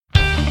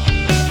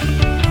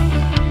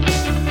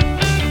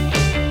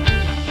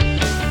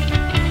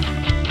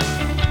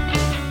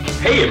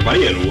Hey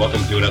everybody, and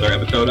welcome to another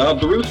episode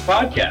of the Roost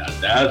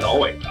Podcast. As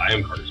always, I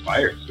am Carter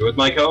Spires, here with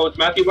my co-host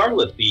Matthew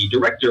Bartlett, the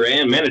director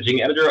and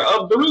managing editor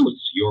of the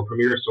Roost, your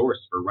premier source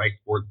for Rice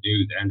sports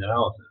news and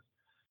analysis.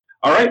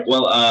 All right,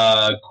 well,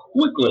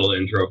 quick little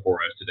intro for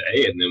us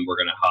today, and then we're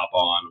going to hop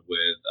on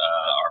with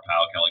our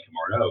pal Kelly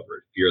Comarda over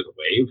at Fear the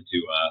Wave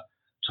to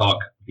talk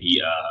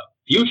the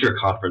future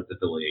conference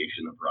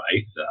affiliation of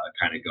Rice,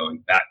 kind of going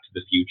back to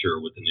the future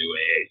with the new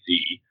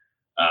AAC.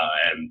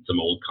 And some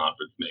old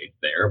conference mates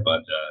there,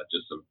 but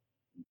just some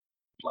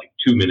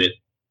 2-minute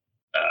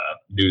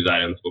news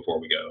items before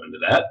we go into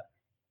that.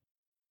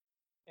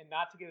 And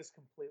not to get us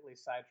completely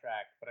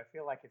sidetracked, but I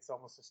feel like it's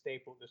almost a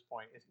staple at this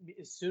point.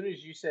 As soon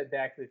as you said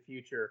Back to the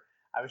Future,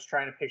 I was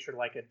trying to picture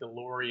like a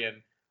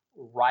DeLorean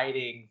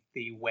riding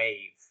the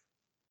wave,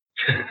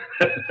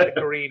 the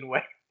green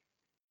wave.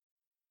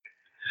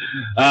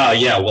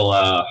 Yeah,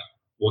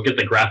 we'll get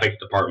the graphics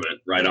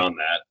department right on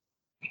that.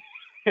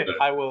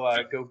 I will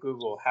go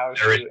Google how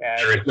to add.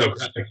 There is no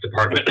graphics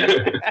department.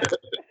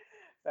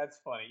 That's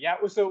funny. Yeah,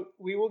 so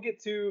we will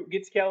get to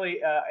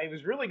Kelly. It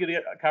was really good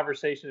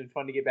conversation and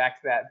fun to get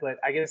back to that. But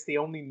I guess the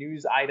only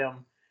news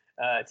item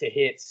to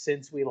hit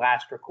since we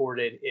last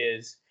recorded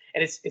is,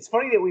 and it's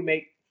funny that we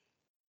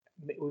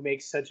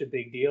make such a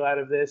big deal out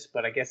of this,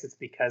 but I guess it's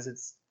because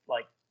it's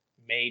like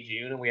May,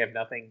 June, and we have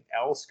nothing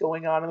else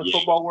going on in the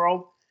football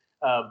world.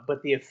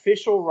 But the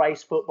official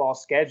Rice football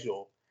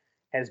schedule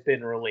has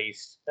been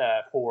released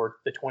for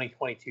the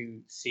 2022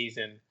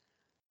 season.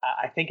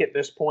 I think at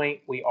this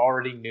point we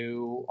already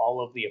knew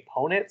all of the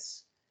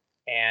opponents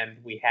and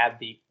we had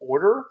the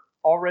order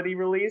already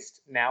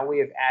released. Now we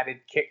have added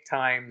kick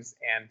times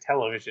and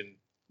television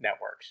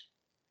networks.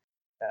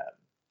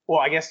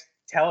 I guess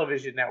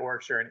television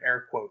networks are in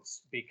air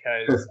quotes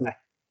because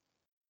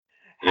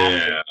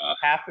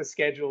half the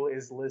schedule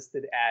is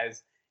listed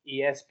as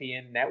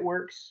ESPN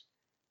networks,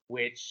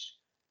 which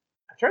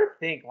I'm trying to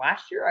think.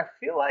 Last year, I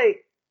feel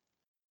like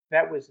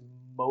that was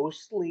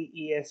mostly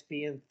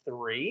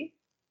ESPN3.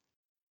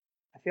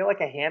 I feel like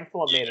a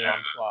handful made it on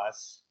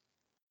Plus,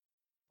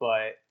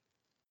 but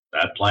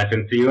that's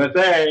License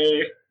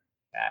USA.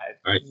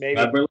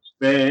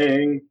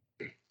 Maybe.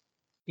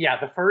 Yeah,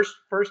 the first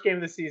game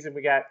of the season,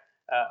 we got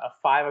a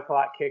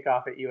 5:00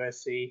 kickoff at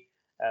USC,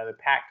 the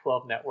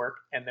Pac-12 network,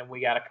 and then we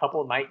got a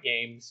couple night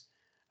games.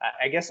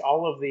 I guess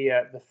all of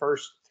the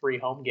first 3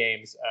 home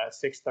games,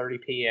 6:30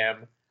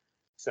 p.m.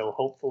 So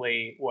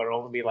hopefully it'll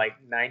only be like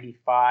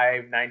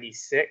 95,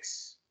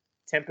 96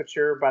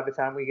 temperature by the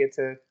time we get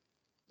to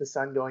the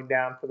sun going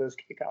down for those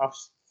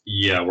kickoffs.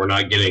 Yeah, we're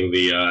not getting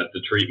the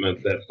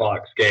treatment that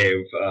Fox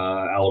gave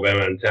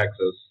Alabama and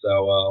Texas.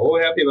 So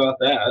we're happy about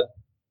that.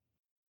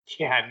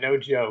 Yeah, no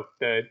joke.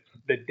 The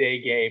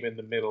day game in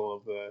the middle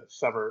of the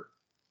summer,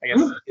 I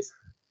guess.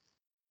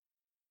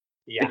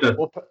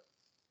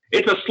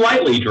 It's a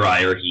slightly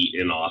drier heat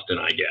in Austin,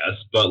 I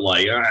guess, but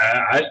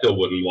I still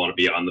wouldn't want to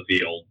be on the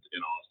field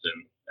in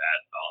Austin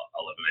at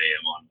 11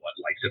 a.m. on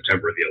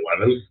September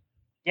the 11th.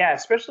 Yeah,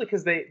 especially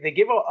because they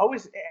give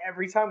always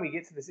every time we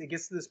get to this, it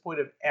gets to this point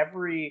of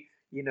every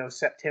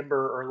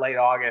September or late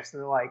August,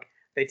 and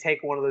they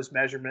take one of those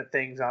measurement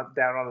things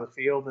down on the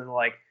field, and they're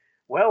like,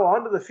 well,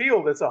 onto the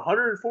field it's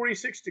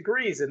 146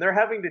 degrees, and they're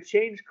having to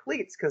change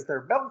cleats because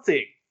they're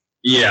melting.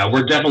 Yeah,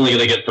 we're definitely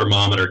gonna get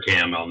thermometer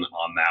cam on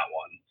that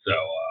one. So.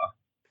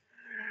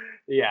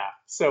 Yeah,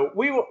 so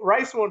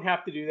Rice won't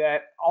have to do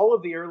that. All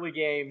of the early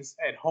games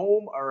at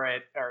home are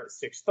at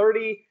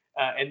 6:30,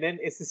 and then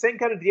it's the same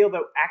kind of deal.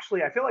 Though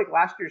actually, I feel like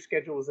last year's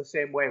schedule was the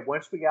same way.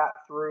 Once we got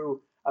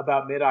through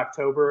about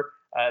mid-October,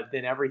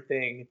 then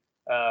everything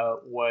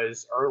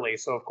was early.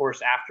 So of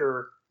course,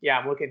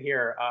 I'm looking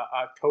here,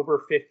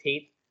 October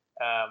 15th,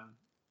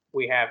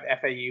 we have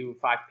FAU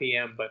 5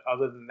 p.m. But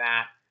other than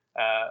that,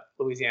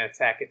 Louisiana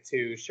Tech at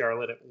 2,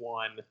 Charlotte at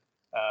 1.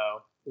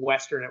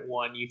 Western at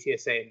 1,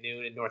 UTSA at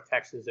noon, and North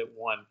Texas at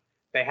 1.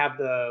 They have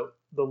the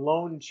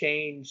lone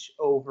change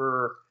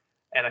over,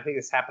 and I think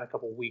this happened a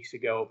couple weeks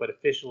ago, but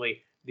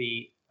officially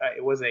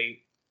it was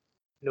a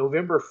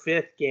November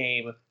 5th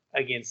game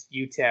against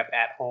UTEP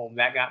at home.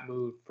 That got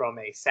moved from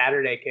a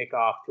Saturday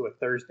kickoff to a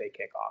Thursday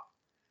kickoff.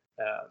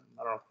 I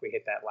don't know if we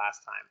hit that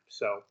last time.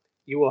 So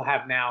you will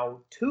have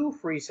now 2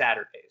 free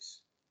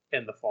Saturdays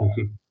in the fall.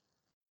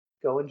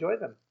 Go enjoy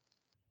them.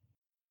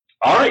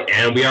 All right,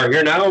 and we are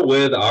here now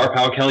with our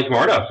pal Kelly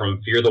Comarda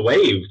from Fear the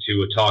Wave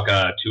to talk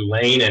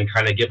Tulane and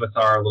kind of give us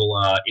our little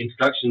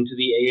introduction to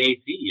the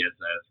AAC as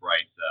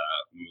Rice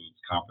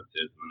moves conferences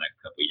in the next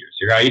couple of years.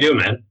 Here, how you doing,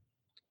 man?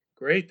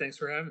 Great, thanks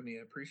for having me.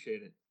 I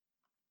appreciate it.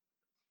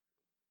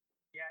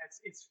 Yeah,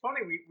 it's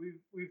funny.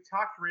 We've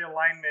talked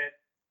realignment.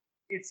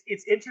 It's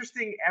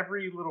interesting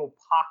every little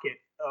pocket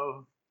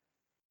of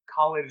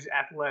college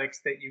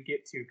athletics that you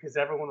get to because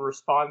everyone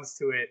responds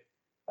to it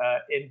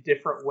in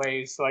different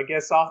ways. So I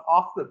guess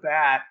off the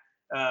bat,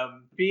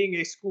 being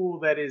a school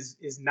that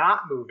is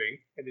not moving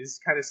and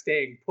is kind of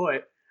staying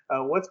put,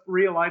 what's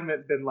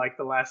realignment been like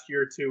the last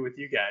year or two with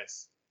you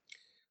guys?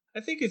 I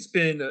think it's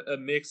been a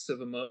mix of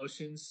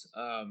emotions.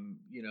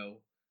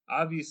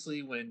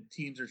 Obviously when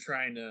teams are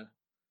trying to,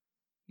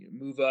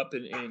 move up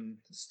in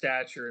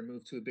stature and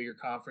move to a bigger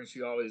conference,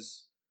 you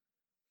always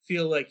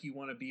feel like you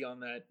want to be on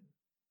that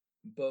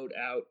boat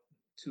out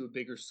to a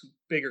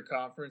bigger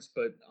conference.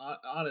 But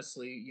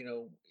honestly,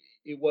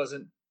 it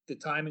wasn't the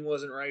timing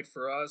wasn't right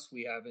for us.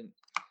 We haven't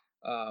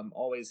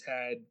always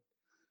had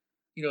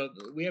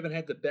we haven't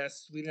had the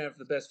best. We didn't have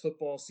the best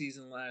football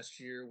season last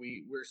year.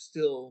 We're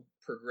still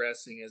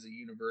progressing as a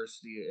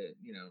university,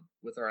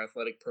 with our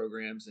athletic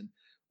programs, and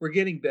we're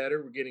getting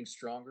better. We're getting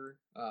stronger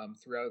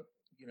throughout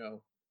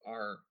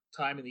our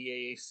time in the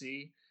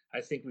AAC.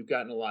 I think we've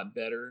gotten a lot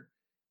better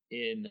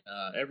in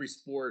every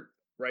sport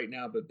right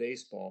now, but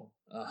baseball.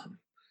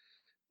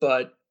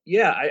 But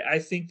yeah, I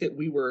think that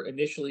we were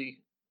initially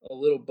a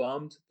little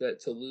bummed that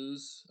to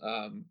lose,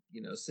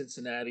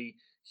 Cincinnati,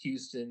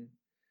 Houston,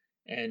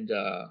 and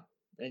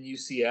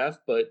UCF.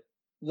 But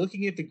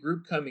looking at the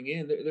group coming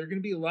in, there are going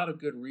to be a lot of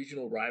good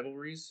regional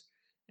rivalries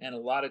and a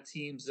lot of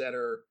teams that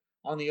are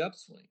on the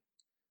upswing.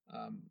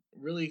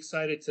 Really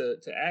excited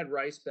to add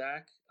Rice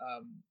back.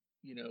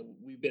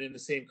 We've been in the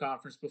same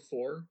conference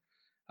before.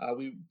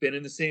 We've been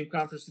in the same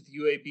conference with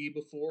UAB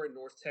before in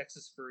North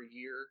Texas for a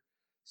year.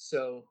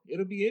 So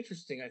it'll be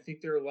interesting. I think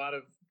there are a lot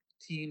of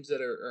teams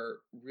that are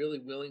really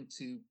willing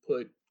to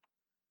put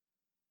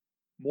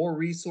more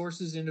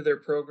resources into their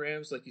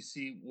programs, like you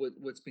see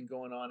what's been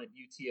going on at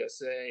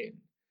UTSA,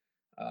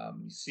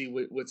 and you see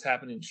what's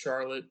happened in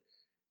Charlotte,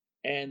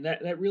 and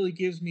that really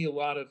gives me a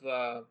lot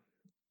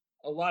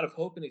of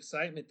hope and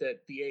excitement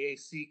that the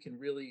AAC can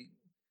really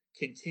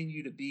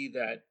continue to be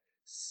that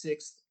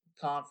sixth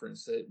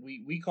conference. That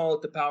we call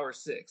it the Power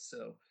Six,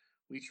 so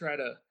we try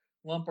to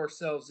lump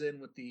ourselves in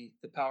with the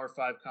Power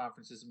Five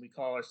conferences, and we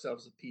call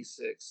ourselves a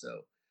P6.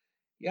 So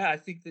yeah, I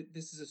think that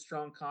this is a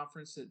strong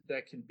conference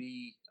that can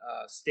be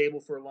stable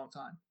for a long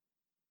time.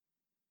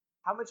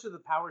 How much of the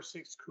Power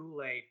Six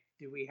Kool-Aid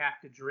do we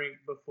have to drink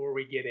before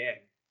we get in?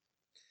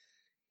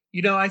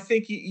 I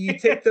think you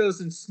take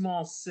those in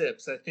small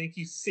sips. I think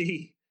you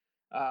see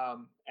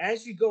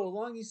as you go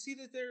along, you see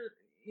that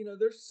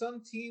there's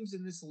some teams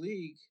in this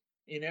league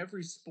in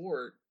every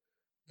sport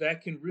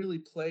that can really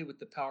play with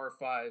the Power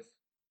Five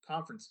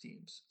conference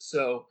teams.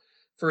 So,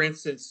 for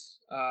instance,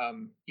 I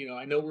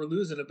know we're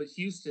losing it, but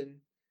Houston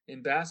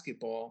in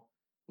basketball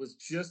was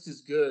just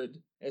as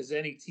good as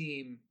any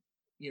team.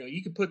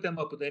 You could put them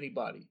up with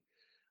anybody.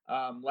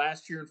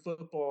 Last year in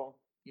football,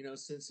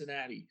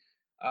 Cincinnati.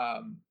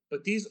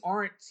 But these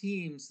aren't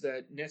teams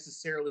that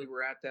necessarily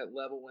were at that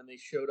level when they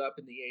showed up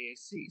in the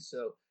AAC.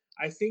 So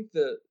I think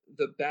the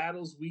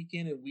battles week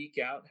in and week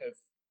out have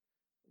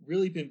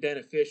really been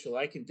beneficial.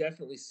 I can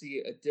definitely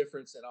see a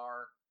difference in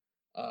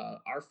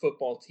our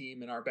football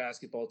team and our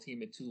basketball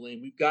team at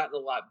Tulane. We've gotten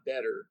a lot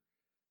better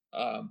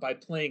by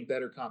playing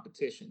better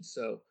competition.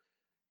 So,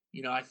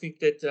 I think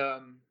that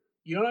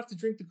you don't have to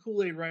drink the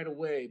Kool-Aid right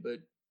away, but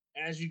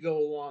as you go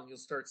along, you'll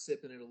start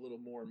sipping it a little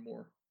more and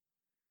more.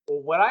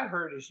 Well, what I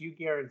heard is you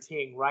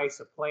guaranteeing Rice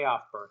a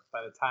playoff berth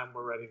by the time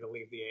we're ready to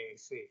leave the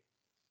AAC.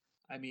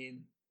 I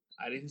mean,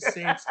 I didn't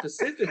say it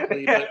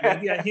specifically, but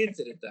maybe I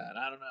hinted at that.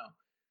 I don't know.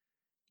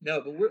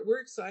 No, but we're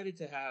excited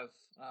to have.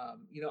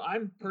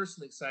 I'm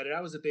personally excited.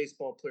 I was a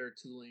baseball player at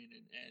Tulane,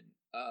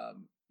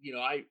 and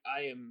I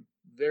am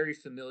very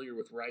familiar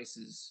with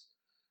Rice's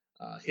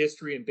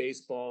history in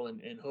baseball,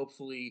 and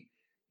hopefully,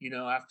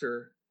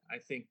 after I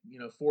think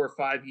 4 or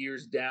 5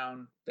 years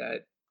down,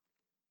 that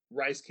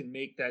Rice can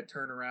make that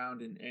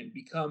turnaround and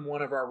become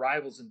one of our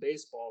rivals in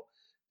baseball,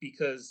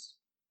 because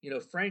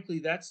frankly,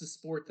 that's the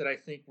sport that I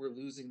think we're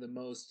losing the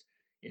most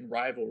in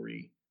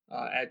rivalry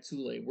at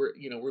Tulane.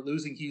 We're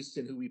losing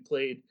Houston, who we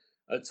played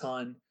a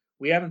ton.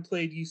 We haven't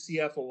played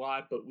UCF a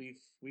lot, but we've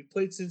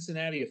played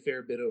Cincinnati a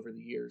fair bit over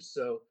the years.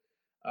 So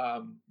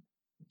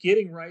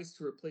getting Rice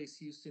to replace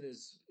Houston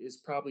is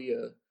probably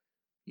a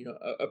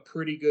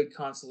pretty good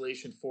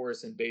consolation for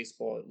us in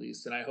baseball, at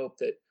least. And I hope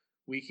that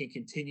we can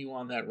continue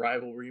on that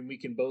rivalry and we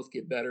can both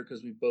get better,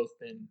 because we've both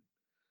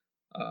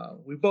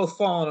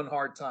fallen on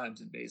hard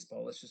times in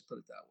baseball. Let's just put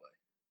it that way.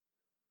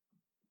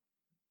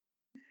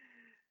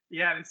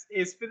 Yeah,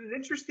 it's been an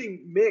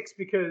interesting mix,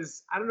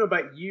 because I don't know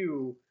about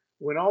you,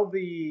 when all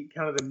the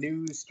kind of the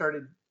news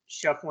started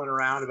shuffling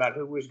around about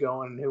who was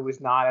going and who was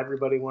not,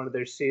 everybody wanted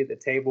their seat at the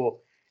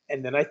table.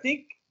 And then I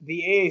think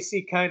the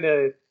AAC kind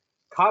of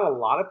caught a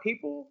lot of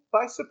people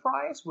by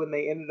surprise when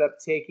they ended up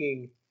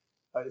taking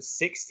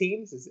 6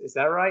 teams. Is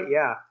that right?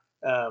 Yeah.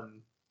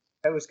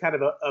 That was kind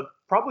of a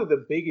probably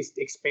the biggest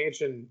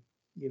expansion,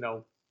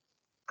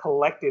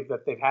 collective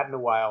that they've had in a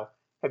while.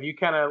 Have you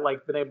kind of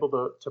like been able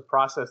to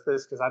process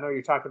this? Because I know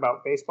you're talking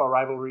about baseball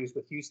rivalries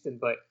with Houston,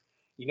 but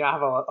you now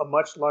have a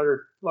much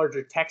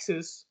larger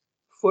Texas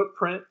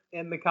footprint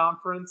in the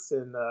conference,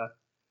 and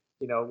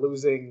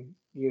losing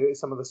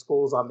some of the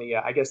schools on the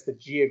I guess the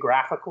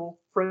geographical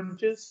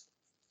fringes.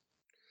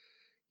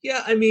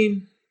 Yeah, I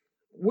mean,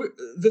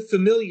 the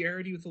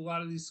familiarity with a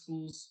lot of these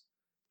schools,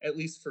 at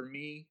least for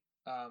me,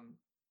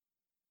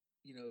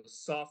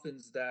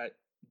 softens that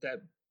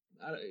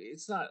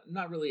it's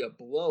not really a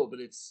blow, but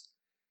it's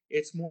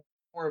more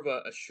of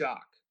a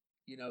shock.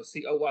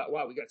 See, oh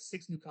wow, we got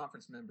 6 new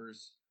conference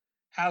members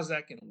How's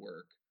that going to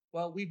work?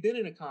 Well, we've been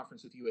in a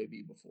conference with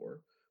UAB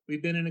before.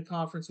 We've been in a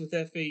conference with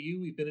FAU.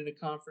 We've been in a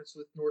conference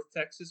with North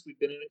Texas. We've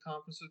been in a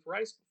conference with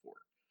Rice before.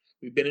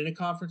 We've been in a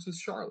conference with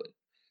Charlotte.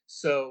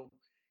 So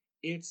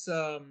it's,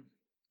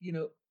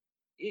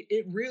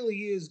 it really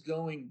is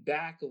going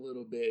back a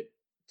little bit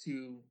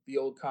to the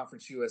old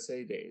Conference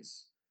USA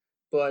days,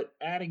 but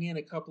adding in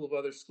a couple of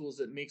other schools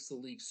that makes the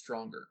league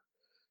stronger.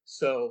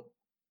 So,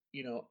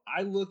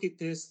 I look at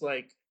this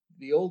like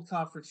the old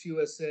Conference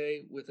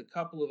USA with a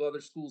couple of other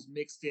schools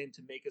mixed in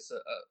to make us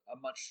a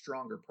much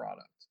stronger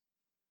product.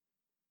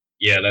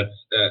 Yeah, that's.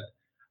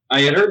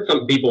 I had heard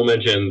some people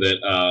mention that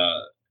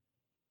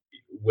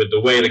with the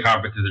way the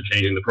conferences are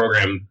changing, the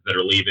programs that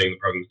are leaving, the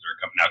programs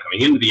that are now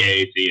coming into the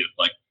AAC, it's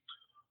like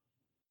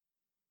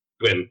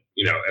when,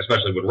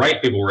 especially when Rice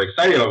people were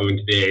excited about moving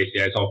to the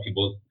AAC, I saw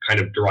people kind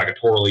of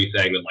derogatorily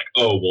saying that, like,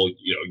 oh, well,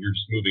 you're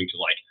just moving to,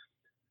 like,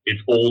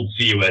 it's old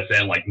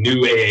CUSA, like new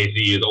AAC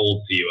is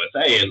old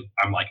CUSA. And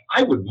I'm like,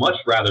 I would much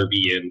rather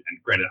be in,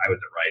 and granted, I was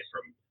at Rice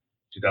from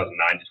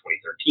 2009 to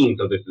 2013,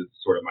 so this is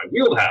sort of my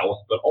wheelhouse,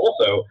 but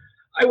also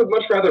I would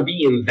much rather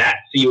be in that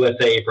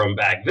CUSA from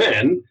back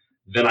then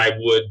than I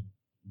would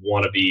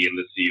want to be in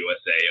the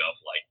CUSA of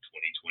like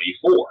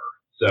 2024.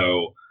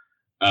 So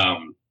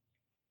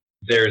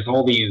there's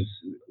all these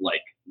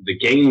like the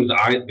games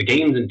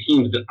and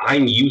teams that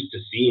I'm used to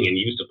seeing and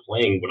used to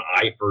playing when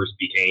I first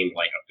became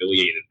like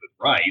affiliated with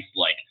Rice.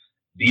 Like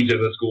these are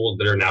the schools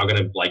that are now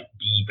going to like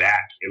be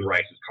back in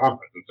Rice's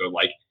conference, and so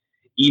like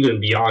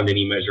even beyond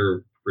any measure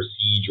of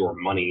prestige or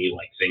money,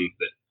 like things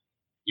that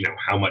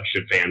how much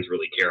should fans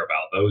really care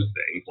about those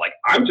things? Like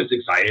I'm just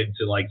excited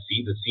to like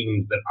see the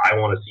teams that I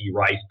want to see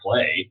Rice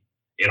play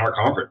in our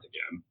conference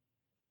again.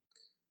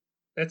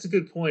 That's a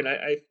good point.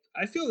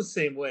 I feel the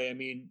same way. I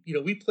mean,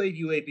 we played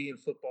UAB in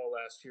football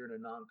last year in a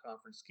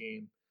non-conference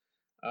game.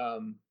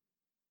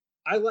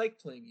 I like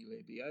playing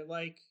UAB. I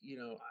like,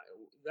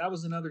 that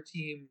was another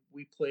team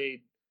we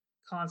played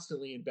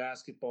constantly in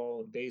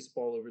basketball and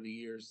baseball over the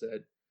years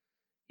that,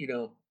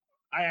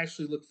 I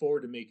actually look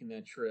forward to making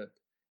that trip.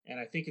 And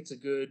I think it's a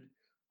good,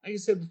 like I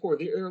said before,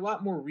 there are a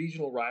lot more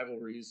regional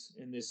rivalries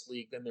in this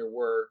league than there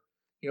were.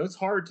 It's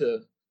hard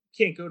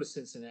can't go to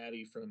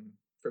Cincinnati from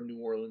New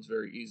Orleans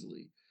very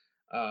easily.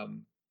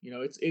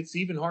 It's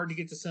even hard to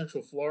get to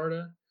Central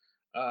Florida.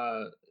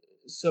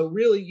 So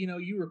really,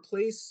 you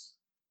replace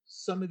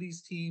some of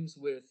these teams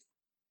with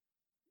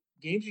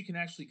games you can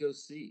actually go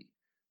see.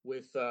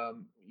 With I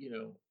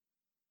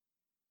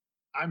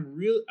am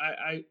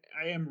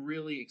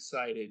really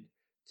excited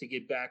to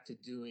get back to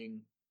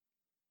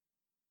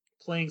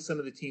playing some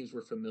of the teams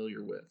we're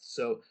familiar with.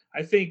 So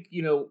I think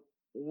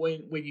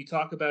when you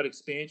talk about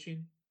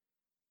expansion,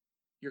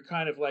 you're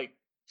kind of like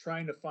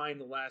trying to find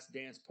the last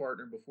dance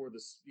partner before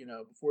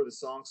the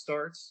song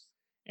starts.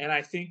 And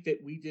I think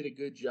that we did a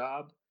good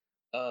job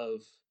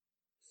of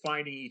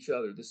finding each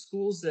other. The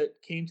schools that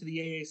came to the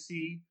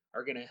AAC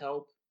are going to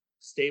help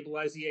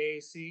stabilize the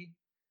AAC.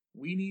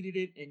 We needed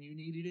it and you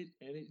needed it,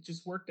 and it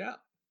just worked out.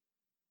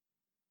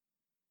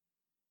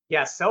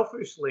 Yeah,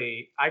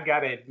 selfishly, I got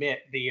to admit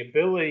the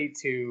ability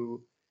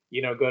to,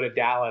 go to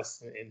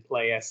Dallas and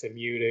play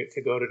SMU,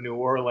 to go to New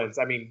Orleans.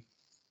 I mean,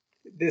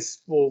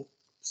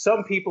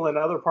 some people in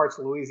other parts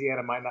of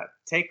Louisiana might not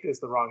take this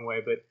the wrong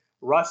way, but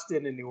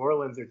Ruston and New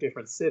Orleans are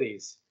different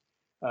cities.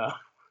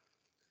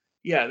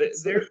 Yeah,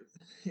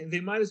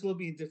 they might as well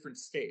be in different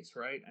states,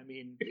 right? I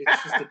mean,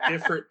 it's just a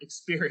different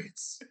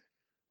experience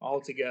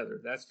altogether.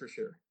 That's for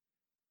sure.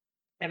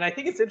 And I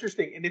think it's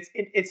interesting, and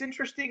it's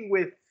interesting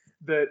with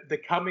the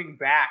coming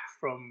back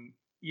from,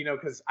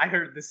 because I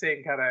heard the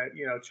same kind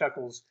of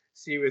chuckles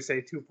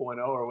CUSA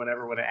 2.0 or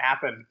whatever when it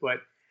happened, but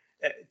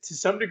to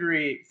some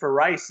degree for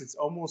Rice, it's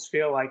almost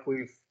feel like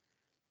we've,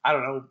 I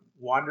don't know,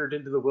 wandered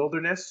into the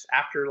wilderness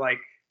after like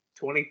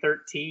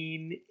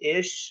 2013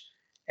 ish,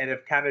 and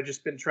have kind of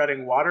just been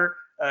treading water.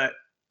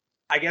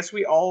 I guess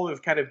we all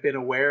have kind of been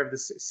aware of the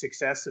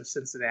success of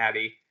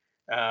Cincinnati.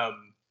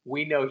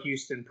 We know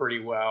Houston pretty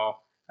well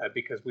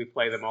because we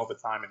play them all the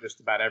time in just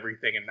about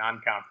everything in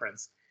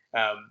non-conference.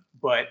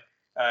 But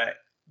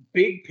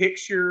big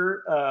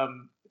picture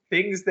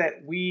things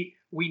that we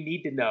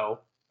need to know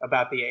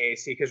about the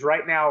AAC, because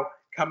right now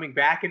coming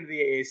back into the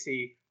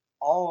AAC,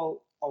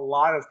 a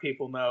lot of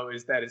people know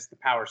is that it's the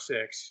Power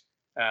Six,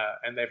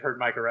 and they've heard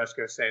Mike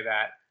Oresco say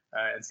that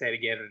and say it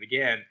again and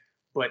again,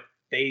 but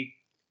they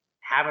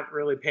haven't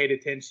really paid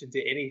attention to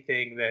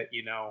anything that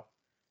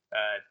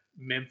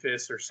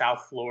Memphis or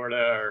South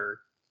Florida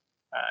or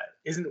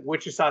isn't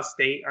Wichita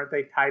State? Aren't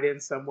they tied in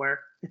somewhere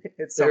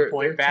at some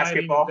point?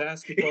 Basketball,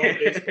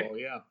 baseball,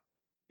 yeah.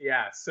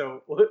 Yeah.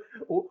 So,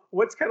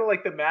 what's kind of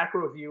like the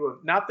macro view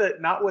of not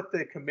what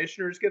the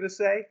commissioner is going to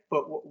say,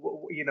 but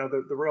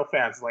the real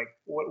fans, like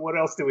what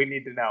else do we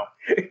need to know?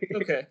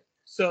 Okay.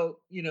 So,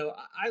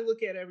 I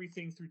look at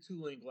everything through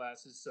Tulane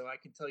glasses, so I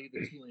can tell you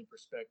the Tulane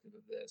perspective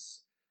of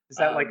this. Is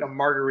that like a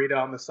margarita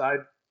on the side?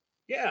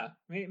 Yeah,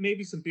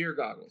 maybe some beer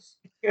goggles.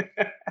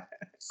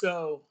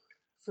 So,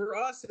 for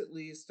us at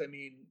least, I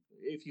mean,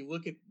 if you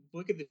look at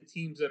the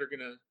teams that are going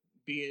to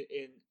be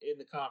in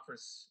the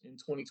conference in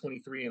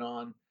 2023 and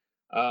on.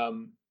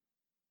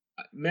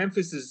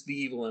 Memphis is the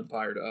evil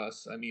empire to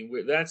us. I mean,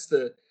 that's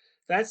the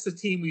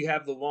team we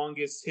have the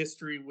longest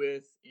history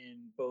with in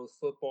both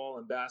football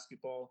and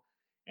basketball,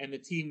 and the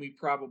team we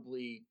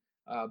probably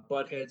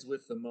butt heads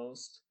with the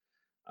most.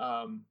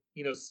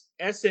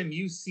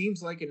 SMU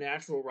seems like a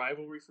natural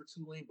rivalry for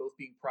Tulane, both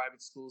being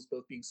private schools,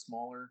 both being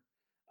smaller.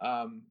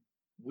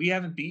 We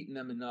haven't beaten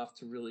them enough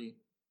to really,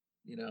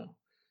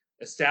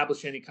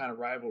 establish any kind of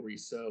rivalry.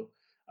 So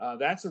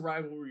that's a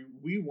rivalry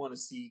we want to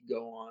see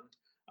go on.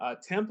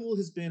 Temple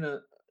has been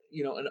an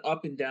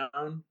up and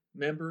down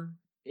member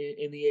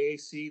in the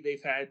AAC.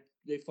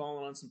 They've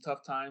fallen on some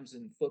tough times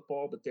in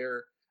football, but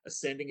they're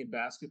ascending in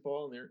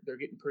basketball, and they're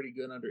getting pretty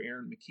good under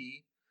Aaron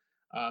McKee.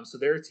 So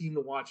they're a team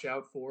to watch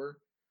out for.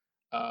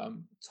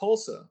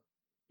 Tulsa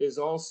is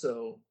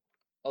also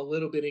a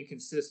little bit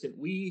inconsistent.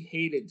 We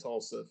hated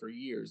Tulsa for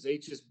years. They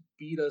just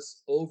beat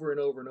us over and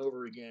over and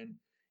over again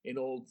in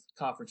old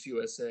Conference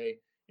USA.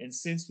 And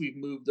since we've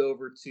moved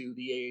over to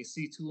the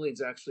AAC,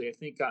 Tulane's actually, I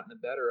think, gotten the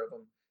better of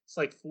them. It's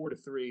like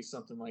 4-3,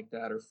 something like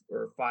that,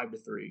 or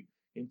 5-3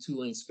 in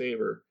Tulane's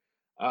favor.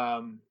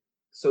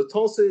 So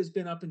Tulsa has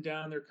been up and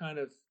down. They're kind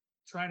of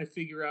trying to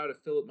figure out if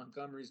Philip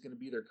Montgomery is going to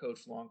be their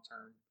coach long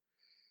term.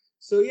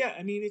 So yeah,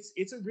 I mean,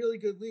 it's a really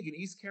good league, and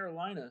East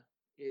Carolina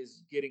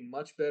is getting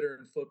much better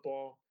in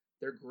football.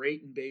 They're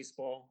great in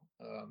baseball.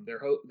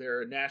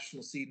 They're a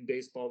national seed in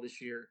baseball this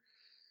year.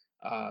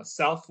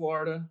 South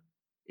Florida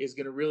is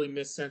going to really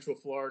miss Central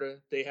Florida.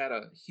 They had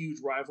a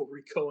huge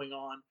rivalry going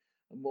on,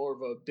 more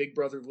of a big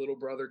brother, little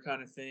brother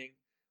kind of thing,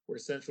 where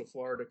Central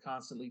Florida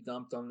constantly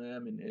dumped on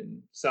them,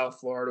 and South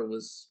Florida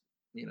was,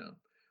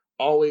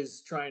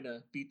 always trying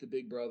to beat the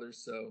big brothers.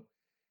 So,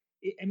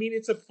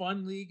 it's a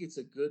fun league. It's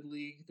a good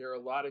league. There are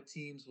a lot of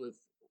teams with,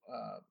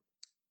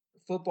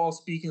 football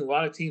speaking, a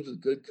lot of teams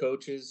with good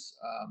coaches.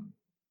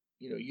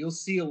 You'll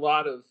see a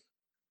lot of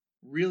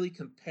really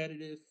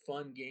competitive,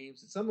 fun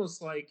games. It's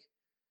almost like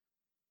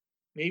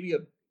maybe a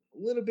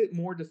little bit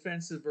more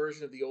defensive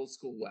version of the old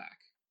school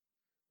WAC,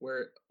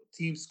 where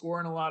teams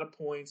scoring a lot of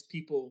points,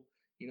 people,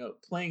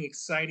 playing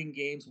exciting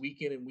games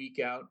week in and week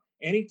out.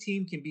 Any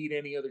team can beat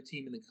any other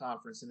team in the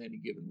conference in any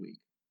given week.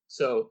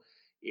 So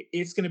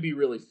it's going to be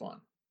really fun.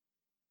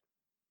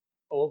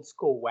 Old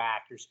school WAC,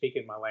 you're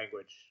speaking my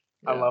language.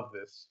 Yeah. I love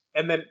this.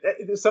 And then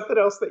there's something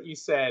else that you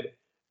said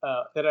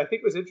that I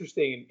think was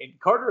interesting. And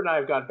Carter and I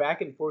have gone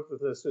back and forth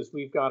with this as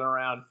we've gone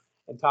around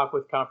and talked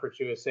with Conference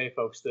USA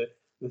folks. The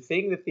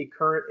thing that the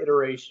current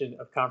iteration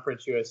of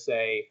Conference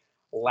USA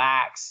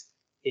lacks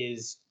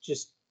is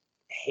just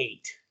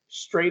hate.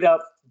 Straight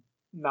up,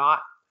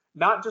 not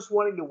just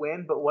wanting to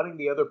win, but wanting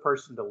the other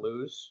person to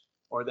lose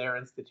or their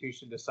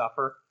institution to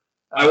suffer.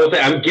 I will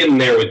say I'm getting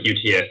there with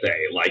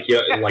UTSA. Like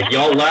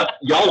y'all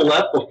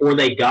left before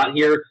they got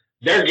here.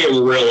 They're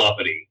getting real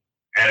uppity,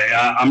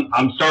 and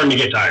I'm starting to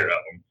get tired of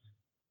them.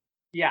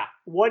 Yeah,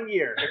 1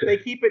 year. If they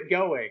keep it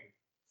going,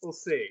 we'll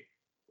see.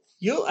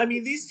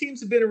 These teams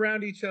have been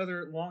around each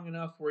other long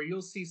enough where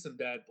you'll see some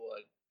bad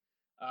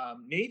blood.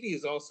 Navy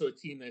is also a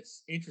team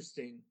that's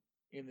interesting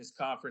in this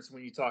conference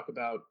when you talk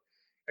about.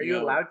 Are you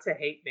allowed to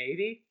hate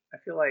Navy? I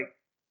feel like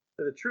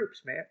for the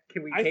troops, man.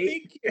 Can we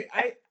hate?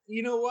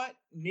 You know what?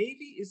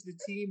 Navy is the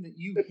team that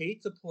you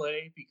hate to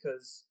play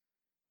because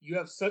you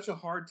have such a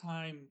hard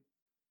time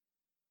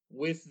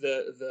with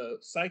the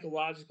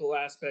psychological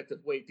aspect of,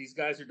 wait, these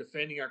guys are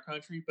defending our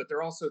country, but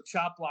they're also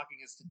chop blocking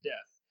us to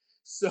death.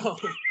 So,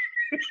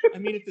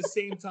 at the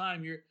same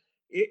time,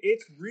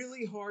 it's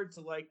really hard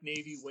to like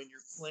Navy when you're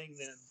playing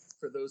them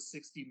for those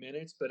 60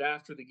 minutes, but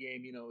after the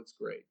game, it's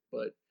great.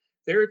 But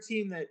they're a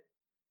team that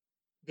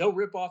they'll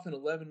rip off an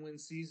 11-win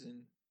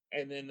season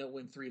and then they'll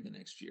win 3 the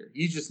next year.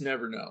 You just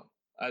never know.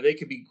 They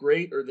could be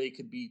great or they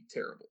could be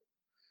terrible.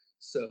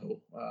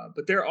 So,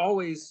 but they're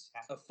always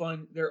a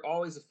fun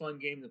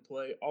game to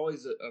play.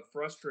 Always a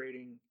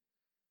frustrating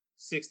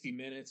 60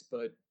 minutes,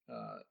 but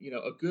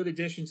a good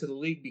addition to the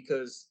league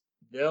because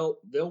they'll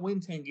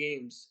win 10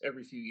 games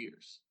every few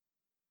years.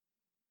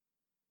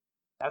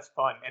 That's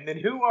fun. And then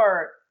who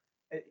are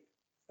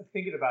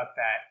thinking about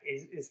that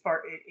is as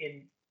far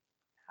in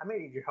I may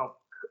need your help.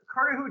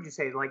 Carter, who would you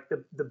say like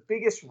the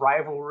biggest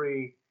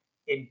rivalry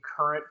in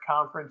current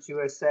Conference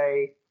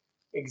USA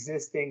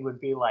existing would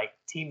be like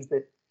teams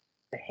that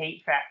the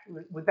hate fact?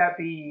 Would that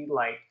be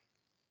like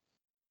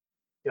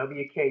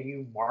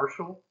WKU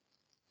Marshall?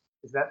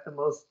 Is that the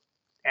most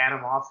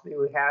animosity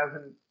we have?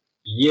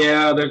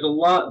 Yeah, there's a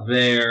lot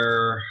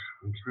there.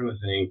 I'm trying to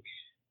think.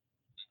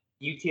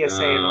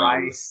 UTSA and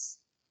Rice,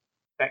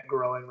 that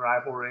growing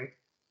rivalry.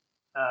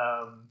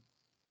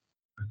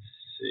 Let's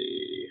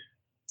see.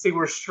 See,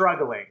 we're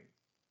struggling.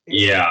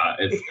 Yeah,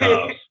 it's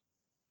tough.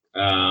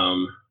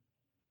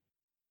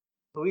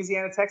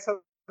 Louisiana Tech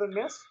Southern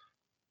Miss?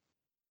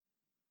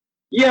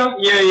 Yeah.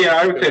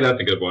 I would say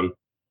that's a good one.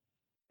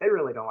 They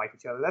really don't like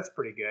each other. That's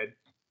pretty good.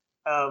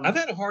 I've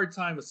had a hard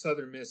time with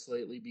Southern Miss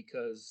lately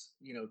because,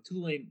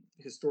 Tulane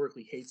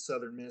historically hates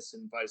Southern Miss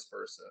and vice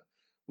versa.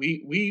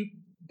 we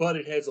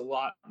butted heads a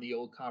lot in the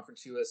old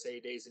Conference USA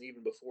days and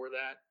even before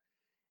that.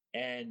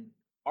 And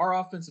our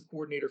offensive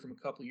coordinator from a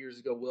couple of years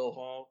ago, Will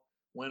Hall,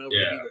 went over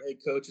to be the head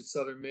coach at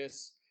Southern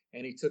Miss,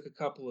 and he took a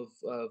couple of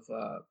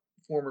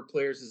former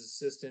players as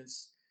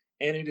assistants.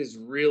 And it is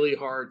really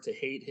hard to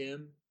hate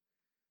him,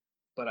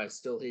 but I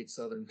still hate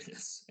Southern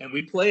Miss. And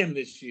we play him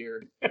this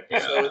year,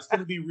 so it's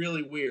going to be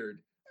really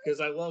weird because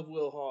I love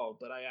Will Hall,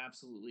 but I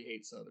absolutely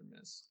hate Southern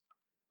Miss.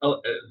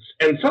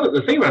 And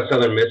the thing about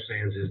Southern Miss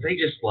fans is they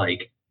just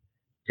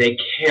they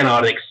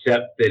cannot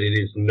accept that it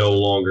is no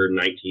longer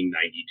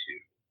 1992.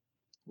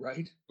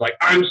 Right. Like,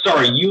 I'm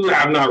sorry, you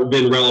have not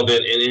been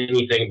relevant in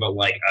anything but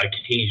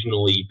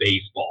occasionally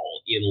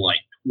baseball in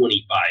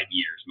 25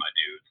 years, my dude.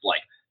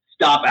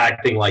 Stop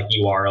acting like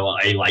you are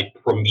a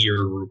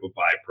premier group of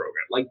 5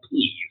 program.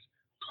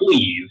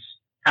 Please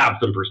have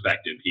some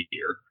perspective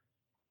here.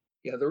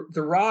 Yeah,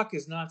 the Rock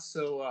is not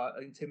so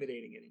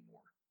intimidating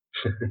anymore.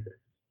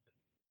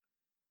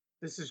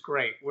 This is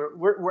great.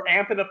 We're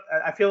amping up.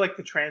 I feel like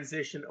the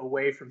transition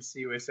away from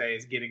CUSA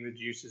is getting the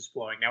juices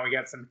flowing. Now we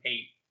got some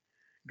hate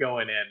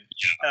going in.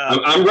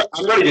 I'm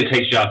ready to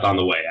take shots on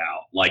the way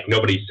out.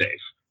 Nobody's safe.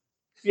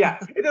 Yeah,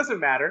 it doesn't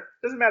matter.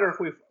 It doesn't matter if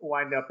we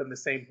wind up in the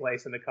same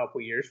place in a couple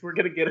years. We're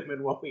going to get them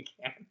in what we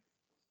can.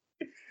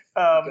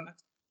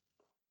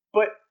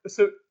 But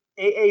so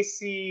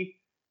AAC,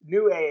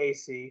 new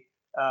AAC.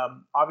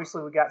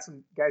 Obviously, we got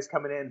some guys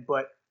coming in,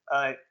 but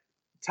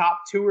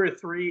top 2 or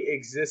 3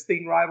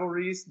 existing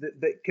rivalries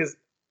because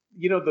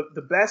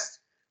the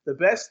best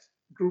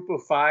group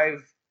of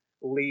 5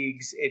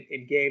 leagues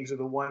in games are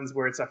the ones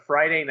where it's a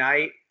Friday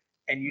night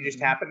and you just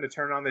happen to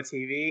turn on the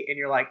TV and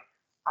you're like,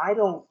 I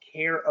don't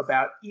care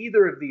about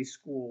either of these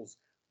schools,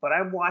 but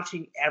I'm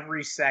watching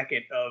every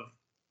second of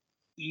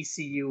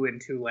ECU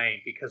and Tulane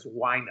because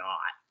why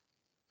not?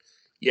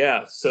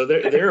 Yeah, so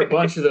there are a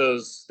bunch of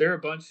those. There are a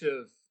bunch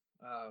of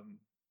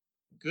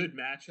good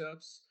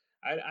matchups.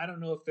 I don't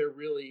know if they're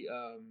really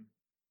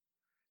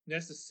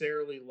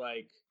necessarily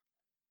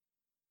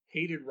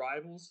hated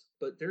rivals,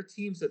 but they're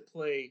teams that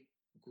play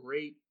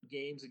great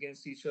games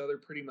against each other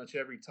pretty much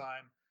every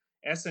time.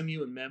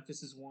 SMU and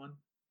Memphis is one.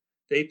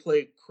 They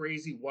play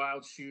crazy,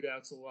 wild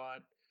shootouts a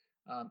lot.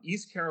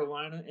 East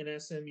Carolina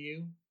and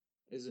SMU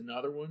is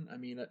another one. I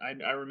mean,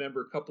 I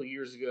remember a couple of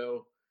years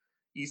ago,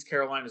 East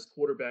Carolina's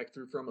quarterback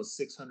threw for almost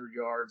 600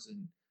 yards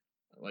and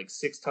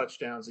 6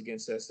 touchdowns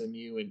against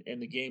SMU,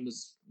 and the game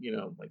was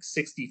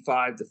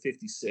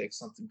 65-56,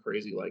 something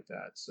crazy like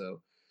that.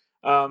 So,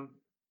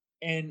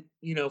 and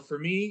for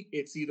me,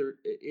 it's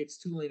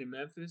Tulane and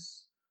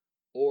Memphis,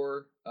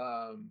 or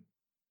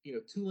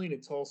Tulane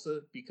and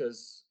Tulsa,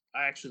 because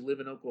I actually live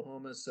in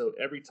Oklahoma, so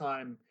every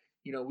time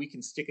we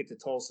can stick it to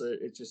Tulsa,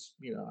 it just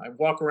I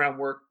walk around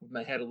work with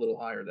my head a little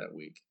higher that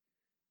week.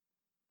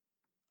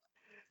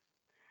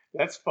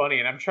 That's funny,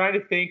 and I'm trying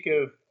to think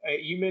of.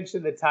 You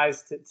mentioned the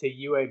ties to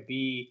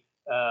UAB.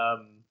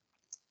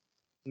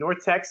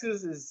 North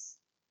Texas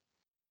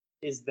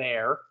is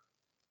there,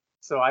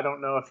 so I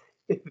don't know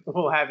if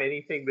we'll have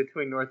anything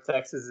between North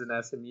Texas and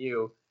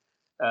SMU.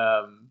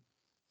 I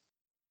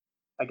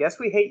guess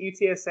we hate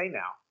UTSA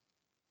now.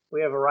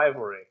 We have a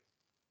rivalry.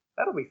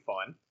 That'll be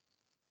fun.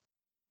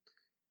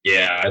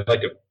 Yeah, I'd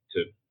like to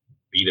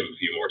beat them a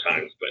few more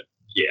times, but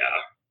yeah.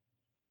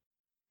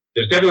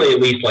 There's definitely at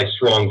least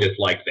strong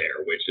dislike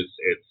there, which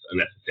it's a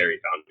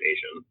necessary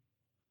foundation.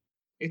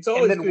 It's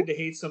always good to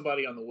hate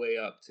somebody on the way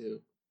up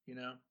too.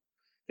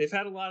 They've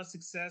had a lot of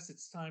success.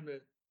 It's time to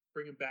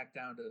bring them back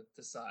down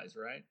to size,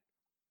 right?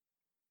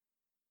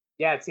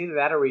 Yeah, it's either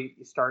that or we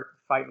start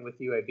fighting with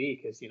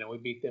UAB because we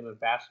beat them in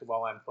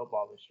basketball and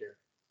football this year.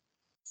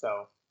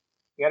 So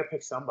you got to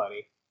pick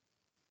somebody.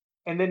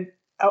 And then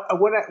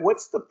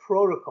what's the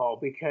protocol?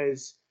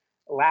 Because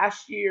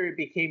last year it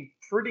became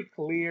pretty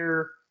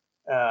clear.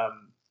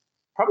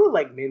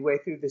 Probably midway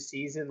through the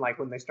season,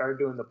 when they started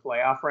doing the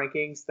playoff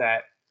rankings,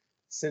 that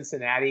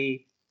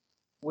Cincinnati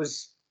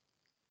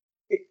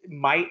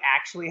might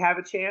actually have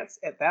a chance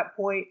at that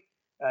point.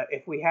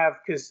 If we have,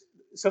 because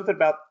something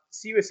about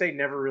CUSA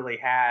never really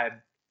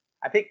had,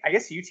 I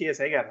guess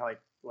UTSA got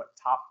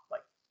top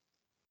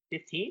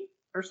 15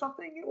 or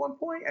something at one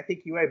point. I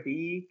think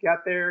UAB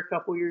got there a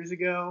couple years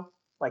ago,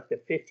 the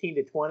 15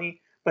 to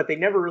 20, but they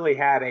never really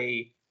had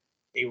a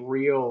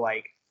real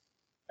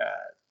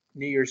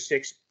New Year's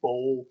Six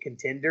bowl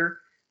contender.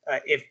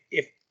 If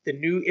the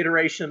new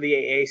iteration of the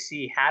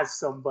AAC has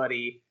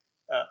somebody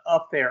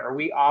up there, are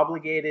we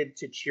obligated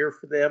to cheer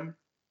for them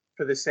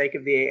for the sake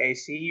of the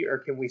AAC, or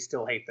can we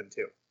still hate them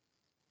too?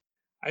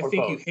 I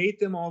think both. You hate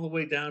them all the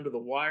way down to the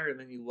wire, and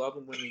then you love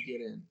them when they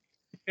get in.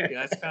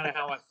 That's kind of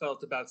how I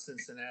felt about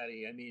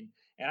Cincinnati. I mean,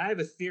 and I have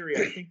a theory.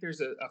 I think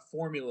there's a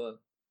formula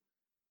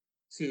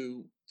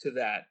to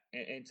that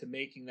and to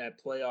making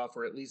that playoff,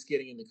 or at least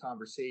getting in the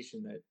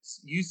conversation, that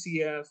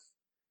UCF,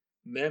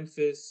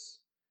 Memphis,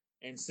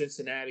 and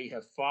Cincinnati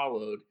have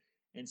followed,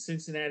 and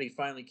Cincinnati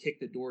finally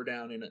kicked the door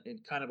down in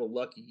kind of a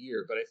lucky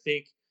year. But I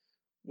think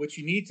what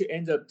you need to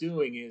end up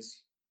doing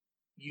is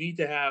you need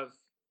to have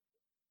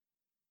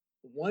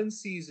one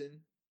season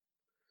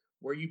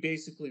where you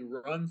basically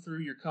run through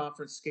your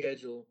conference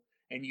schedule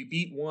and you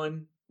beat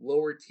one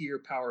lower tier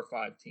Power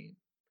 5 team.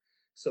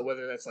 So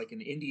whether that's like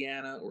an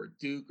Indiana or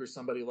Duke or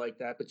somebody like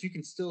that, but you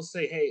can still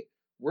say, hey,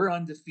 we're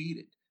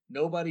undefeated.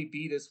 Nobody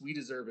beat us. We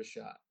deserve a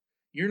shot.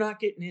 You're not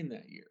getting in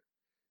that year.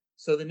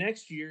 So the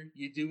next year,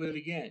 you do it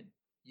again.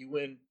 You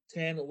win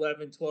 10,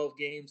 11, 12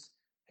 games.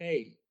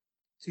 Hey,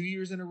 2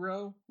 years in a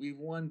row, we've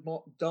won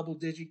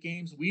double-digit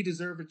games. We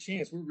deserve a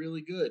chance. We're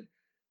really good.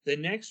 The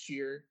next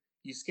year,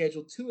 you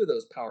schedule 2 of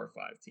those Power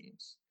 5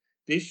 teams.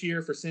 This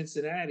year for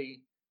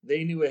Cincinnati,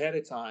 they knew ahead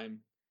of time,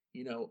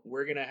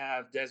 we're going to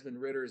have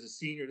Desmond Ridder as a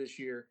senior this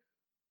year.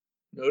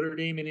 Notre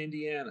Dame and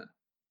Indiana.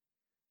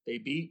 They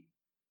beat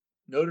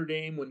Notre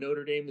Dame when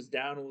Notre Dame was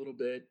down a little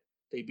bit.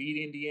 They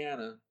beat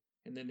Indiana,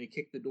 and then they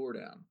kicked the door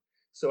down.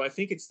 So I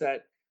think it's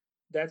that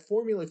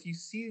formula. If you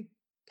see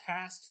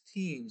past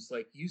teams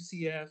like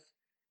UCF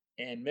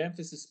and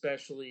Memphis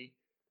especially,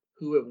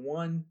 who have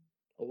won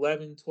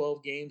 11,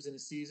 12 games in a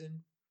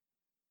season,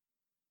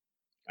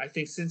 I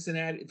think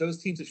Cincinnati,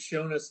 those teams have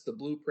shown us the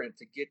blueprint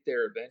to get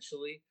there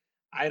eventually.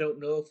 I don't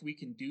know if we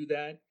can do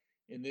that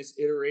in this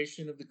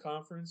iteration of the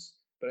conference,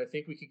 but I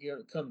think we could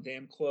come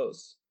damn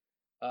close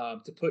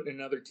to putting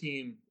another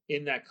team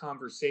in that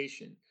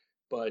conversation.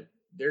 But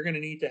they're going to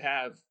need to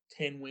have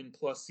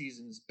 10-win-plus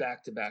seasons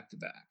back to back to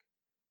back.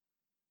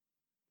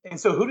 And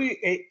so who do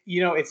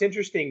it's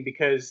interesting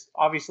because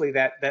obviously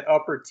that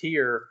upper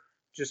tier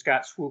just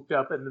got swooped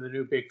up into the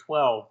new Big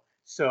 12.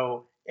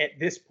 So at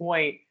this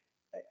point,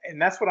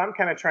 and that's what I'm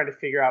kind of trying to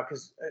figure out,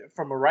 because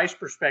from a Rice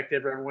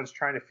perspective, everyone's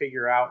trying to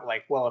figure out,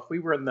 like, well, if we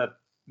were in the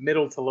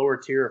middle to lower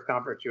tier of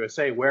Conference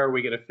USA, where are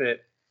we going to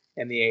fit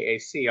in the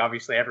AAC?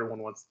 Obviously, everyone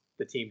wants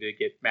the team to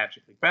get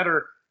magically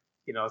better.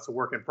 It's a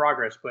work in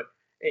progress. But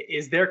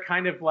is there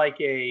kind of like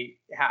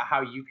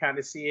how you kind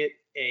of see it,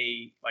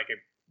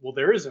 well,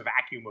 there is a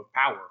vacuum of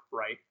power,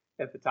 right,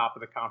 at the top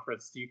of the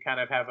conference. Do you kind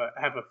of have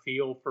a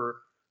feel for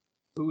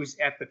who's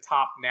at the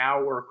top now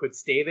or could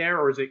stay there,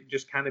 or is it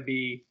just kind of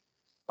be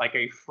like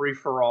a free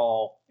for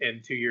all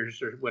in 2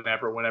 years or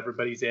whenever, when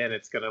everybody's in,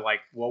 it's going to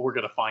we're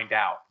going to find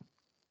out?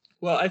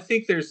 Well, I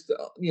think there's,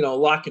 a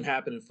lot can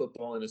happen in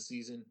football in a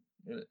season.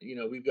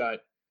 We've got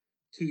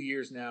 2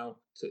 years now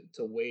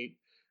to wait.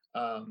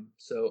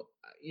 So,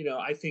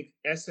 I think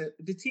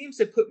the teams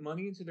that put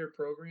money into their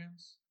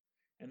programs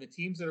and the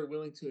teams that are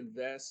willing to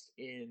invest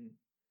in,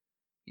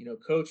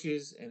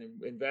 coaches and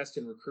invest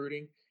in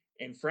recruiting,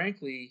 and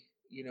frankly,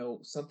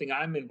 something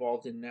I'm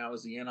involved in now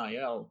is the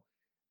NIL.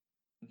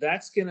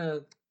 That's going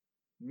to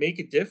make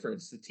a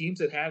difference. The teams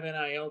that have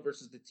NIL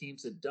versus the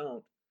teams that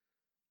don't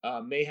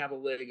may have a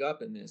leg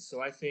up in this.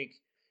 So I think,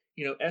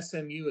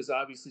 SMU has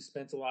obviously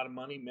spent a lot of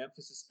money.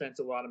 Memphis has spent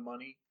a lot of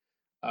money.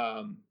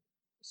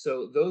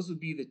 So those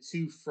would be the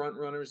two front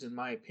runners, in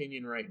my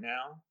opinion, right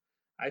now.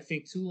 I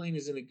think Tulane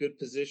is in a good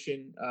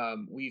position.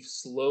 We've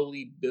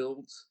slowly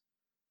built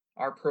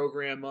our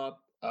program up.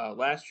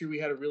 Last year we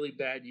had a really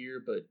bad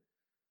year, but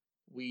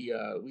we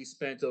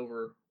spent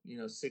over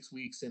 6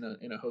 weeks in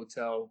a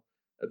hotel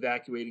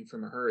evacuating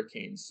from a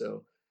hurricane.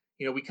 So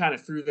we kind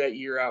of threw that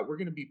year out.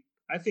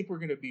 I think we're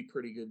going to be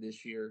pretty good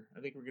this year.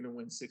 I think we're going to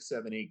win 6,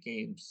 7, 8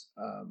 games.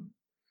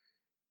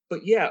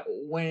 But yeah,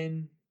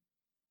 when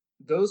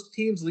those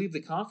teams leave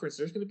the conference,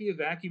 there's going to be a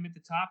vacuum at the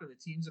top, and the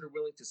teams that are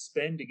willing to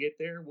spend to get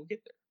there will get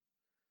there.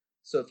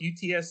 So if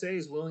UTSA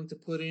is willing to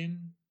put in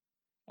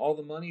all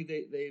the money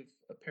they've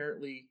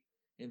apparently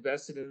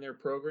invested in their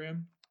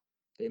program,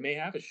 they may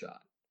have a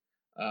shot.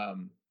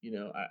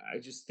 I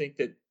just think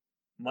that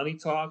money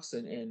talks,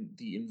 and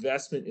the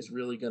investment is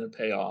really going to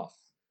pay off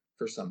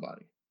for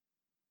somebody.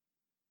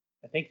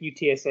 I think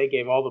UTSA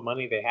gave all the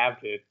money they have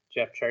to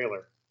Jeff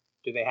Traylor.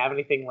 Do they have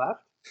anything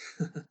left?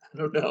 I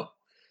don't know.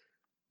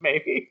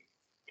 Maybe.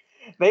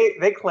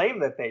 They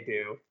claim that they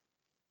do.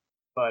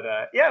 But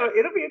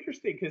it'll be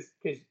interesting because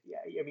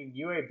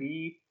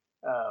UAB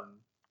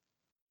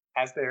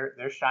has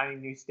their shiny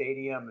new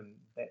stadium, and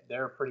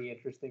they're a pretty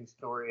interesting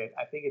story.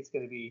 I think it's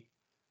going to be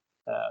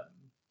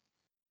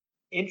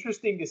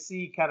interesting to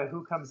see kind of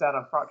who comes out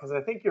on front, because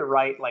I think you're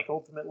right. Like,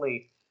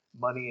 ultimately,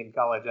 money in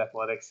college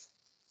athletics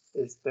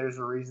there's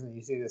a reason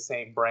you see the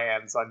same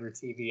brands on your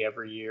TV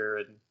every year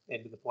and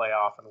into the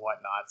playoff and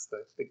whatnot. It's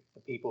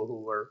the people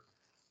who are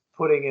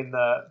putting in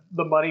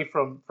the money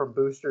from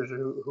boosters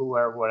or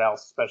whoever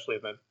else, especially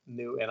in the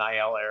new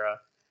NIL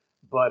era.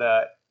 But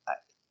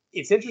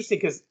it's interesting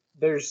because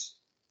there's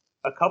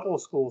a couple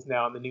of schools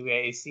now in the new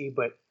AAC,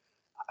 but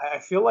I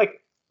feel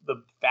like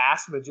the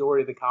vast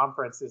majority of the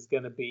conference is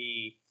going to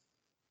be,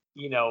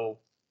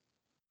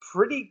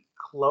 pretty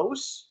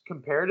close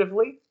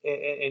comparatively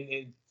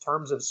in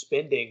terms of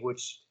spending,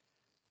 which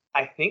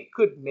I think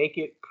could make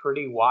it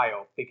pretty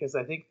wild, because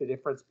I think the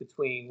difference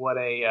between what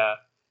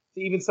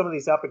even some of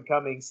these up and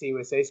coming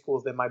CUSA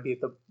schools that might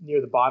be near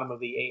the bottom of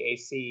the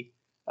AAC,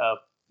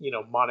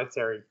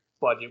 monetary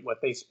budget, what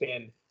they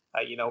spend.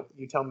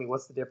 You tell me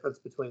what's the difference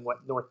between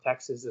what North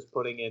Texas is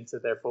putting into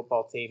their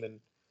football team and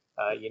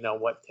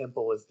what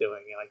Temple is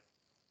doing. And I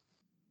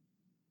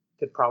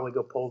could probably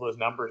go pull those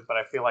numbers, but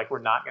I feel like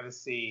we're not going to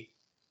see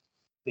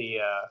the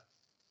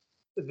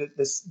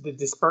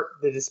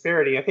the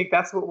disparity. I think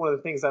that's what one of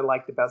the things I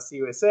liked about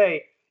CUSA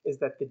is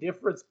that the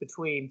difference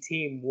between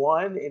Team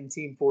 1 and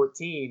Team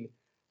 14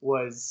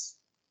 was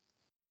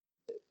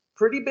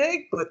pretty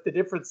big, but the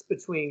difference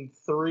between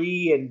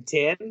 3 and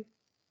 10,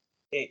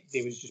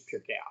 it was just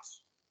pure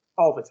chaos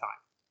all the time.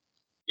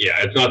 Yeah,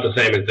 it's not the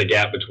same as the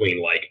gap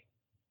between like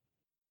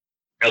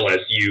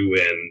LSU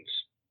and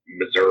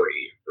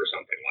Missouri or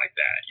something like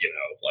that. You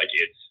know, like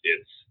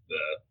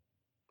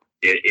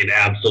in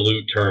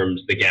absolute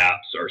terms, the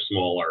gaps are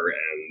smaller,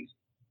 and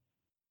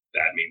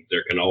that means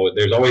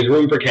there's always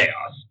room for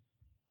chaos.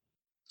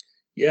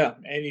 Yeah,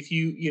 and if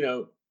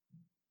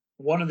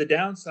one of the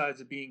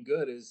downsides of being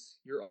good is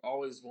you're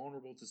always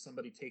vulnerable to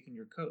somebody taking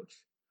your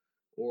coach,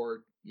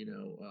 or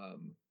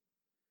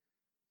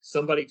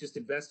somebody just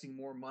investing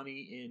more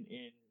money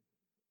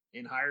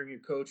in hiring your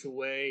coach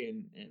away,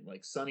 and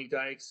like Sonny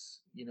Dykes,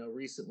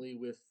 recently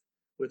with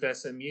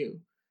SMU.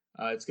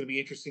 It's going to be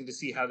interesting to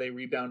see how they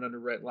rebound under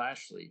Rhett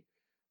Lashley.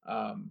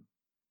 Um,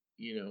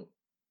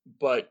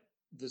 but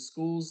the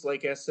schools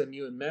like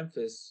SMU and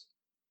Memphis,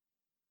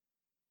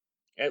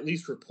 at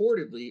least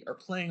reportedly, are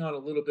playing on a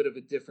little bit of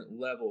a different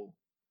level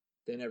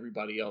than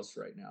everybody else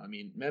right now. I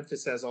mean,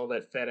 Memphis has all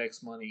that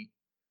FedEx money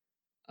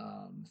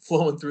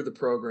flowing through the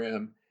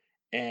program,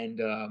 and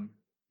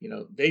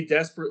they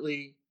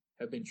desperately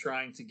have been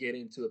trying to get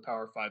into a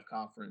Power 5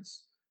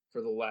 conference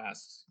for the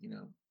last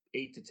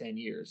 8 to 10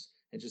 years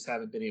and just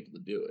haven't been able to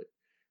do it.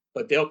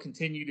 But they'll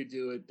continue to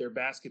do it. Their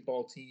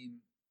basketball team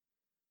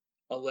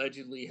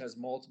allegedly has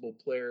multiple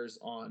players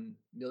on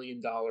 $1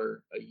 million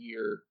a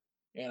year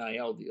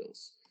NIL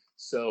deals.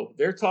 So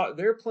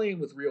they're playing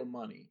with real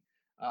money.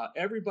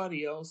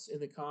 Everybody else in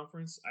the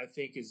conference, I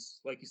think, is,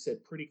 like you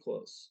said, pretty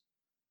close.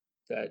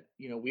 That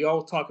we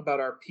all talk about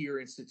our peer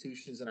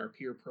institutions and our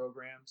peer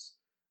programs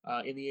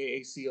in the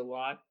AAC a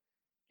lot,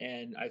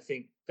 and I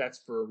think that's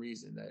for a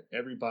reason, that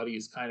everybody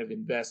is kind of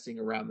investing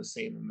around the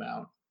same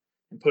amount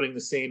and putting the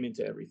same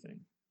into everything.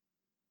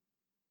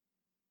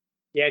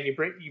 Yeah, and you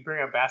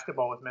bring up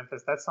basketball with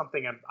Memphis. That's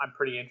something I'm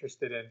pretty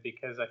interested in,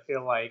 because I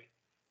feel like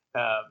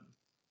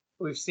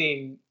we've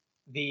seen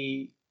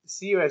the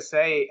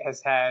CUSA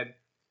has had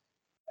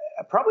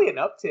probably an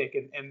uptick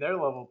in their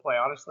level of play,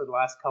 honestly, the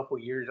last couple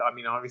of years. I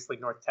mean, obviously,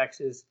 North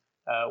Texas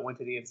went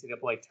to the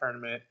NCAA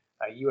tournament.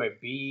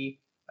 UAB,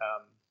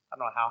 I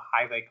don't know how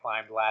high they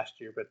climbed last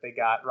year, but they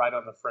got right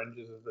on the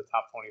fringes of the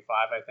top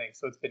 25, I think.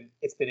 So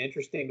it's been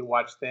interesting to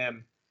watch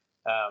them.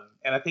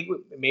 And I think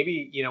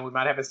maybe we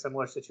might have a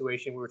similar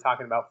situation. We were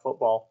talking about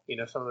football.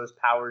 Some of those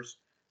powers,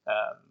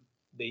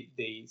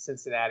 the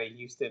Cincinnati,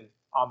 Houston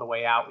on the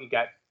way out. We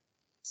got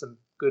some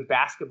good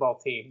basketball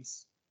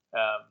teams.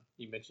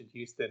 You mentioned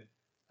Houston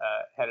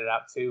headed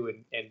out too,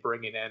 and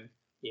bringing in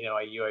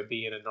a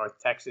UAB and a North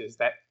Texas.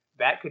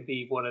 That could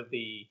be one of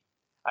the,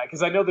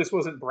 because I know this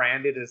wasn't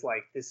branded as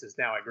like this is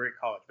now a great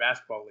college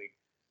basketball league,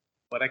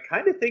 but I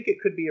kind of think it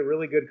could be a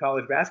really good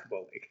college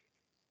basketball league.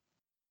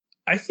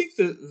 I think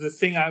the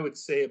thing I would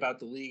say about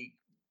the league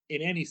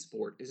in any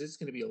sport is it's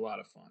going to be a lot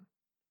of fun.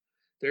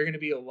 There are going to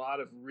be a lot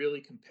of really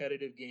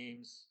competitive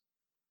games,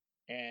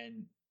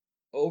 and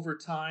over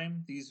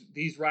time,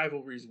 these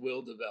rivalries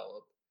will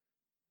develop.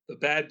 The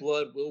bad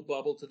blood will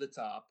bubble to the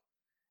top,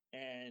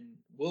 and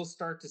we'll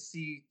start to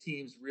see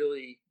teams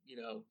really,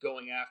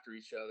 going after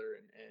each other,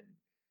 and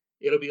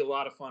it'll be a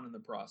lot of fun in the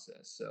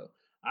process. So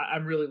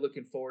I'm really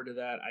looking forward to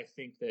that. I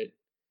think that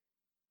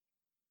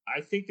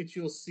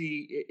you'll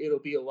see it'll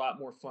be a lot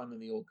more fun than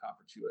the old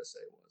Conference USA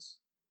was.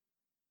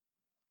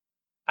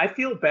 I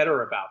feel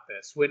better about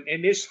this. When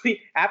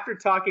initially, after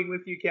talking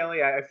with you,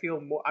 Kelly, I feel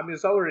more. I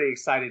was already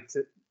excited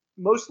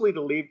mostly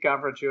to leave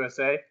Conference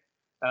USA,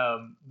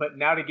 but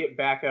now to get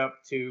back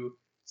up to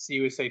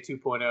CUSA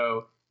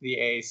 2.0, the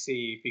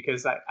AAC,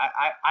 because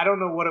I don't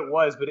know what it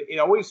was, but it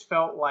always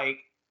felt like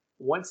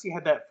once you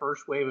had that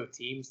first wave of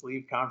teams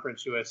leave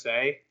Conference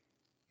USA,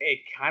 it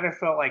kind of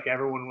felt like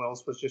everyone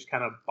else was just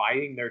kind of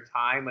biding their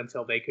time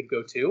until they could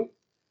go too.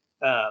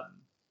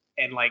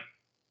 And like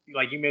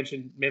you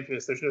mentioned,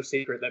 Memphis, there's no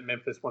secret that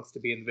Memphis wants to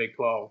be in the Big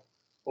 12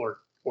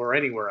 or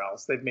anywhere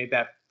else. They've made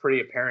that pretty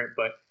apparent.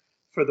 But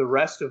for the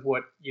rest of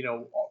what,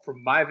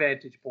 from my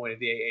vantage point of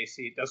the AAC,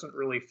 it doesn't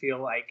really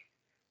feel like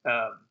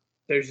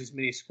there's as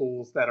many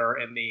schools that are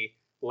in the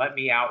let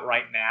me out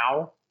right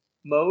now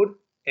mode,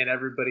 and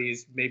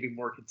everybody's maybe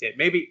more content.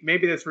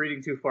 Maybe that's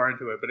reading too far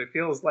into it, but it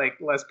feels like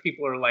less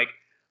people are like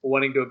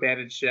wanting to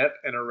abandon ship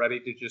and are ready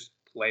to just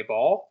play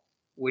ball,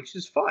 which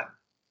is fun.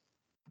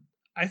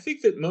 I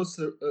think that most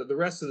of the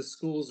rest of the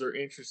schools are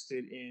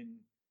interested in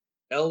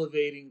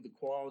elevating the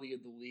quality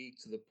of the league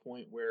to the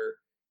point where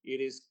it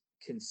is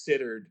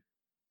considered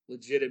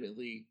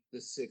legitimately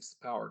the sixth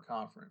power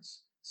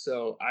conference.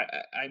 So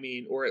I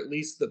mean, or at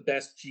least the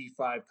best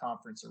G5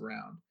 conference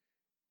around,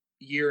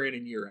 year in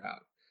and year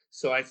out.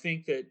 So I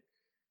think that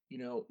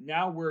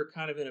now we're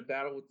kind of in a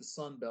battle with the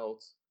Sun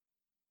Belt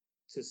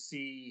to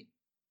see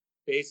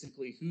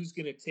basically who's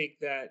going to take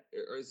that,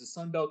 or is the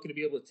Sun Belt going to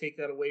be able to take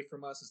that away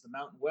from us? Is the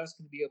Mountain West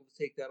going to be able to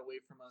take that away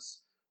from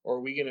us? Or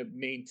are we going to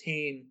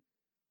maintain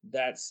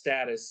that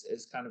status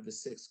as kind of the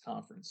sixth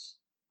conference.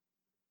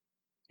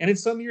 And in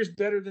some years,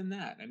 better than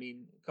that. I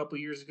mean, a couple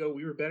of years ago,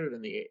 we were better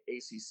than the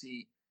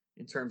ACC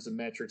in terms of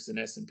metrics and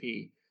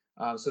S&P.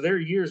 So there are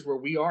years where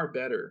we are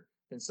better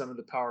than some of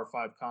the Power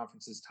 5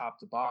 conferences top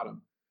to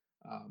bottom.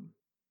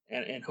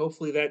 And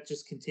hopefully that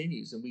just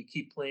continues and we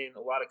keep playing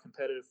a lot of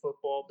competitive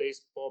football,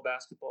 baseball,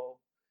 basketball,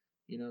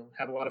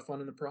 have a lot of fun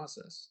in the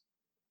process.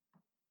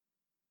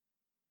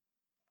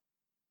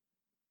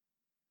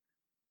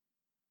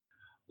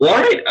 Well,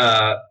 all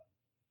right.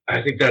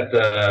 I think that's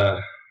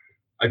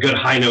a good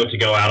high note to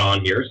go out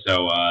on here.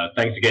 So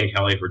thanks again,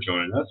 Kelly, for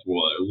joining us.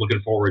 We're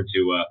looking forward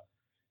to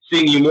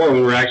seeing you more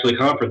when we're actually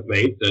conference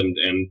mates and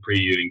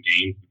previewing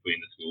games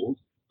between the schools.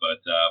 But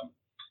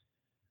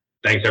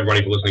thanks,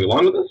 everybody, for listening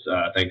along with us.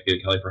 Thanks again,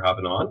 Kelly, for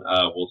hopping on.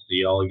 We'll see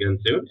you all again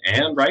soon.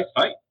 And Rice,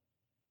 fight.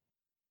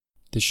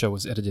 This show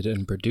was edited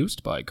and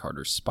produced by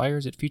Carter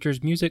Spires. It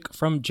features music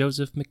from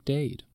Joseph McDade.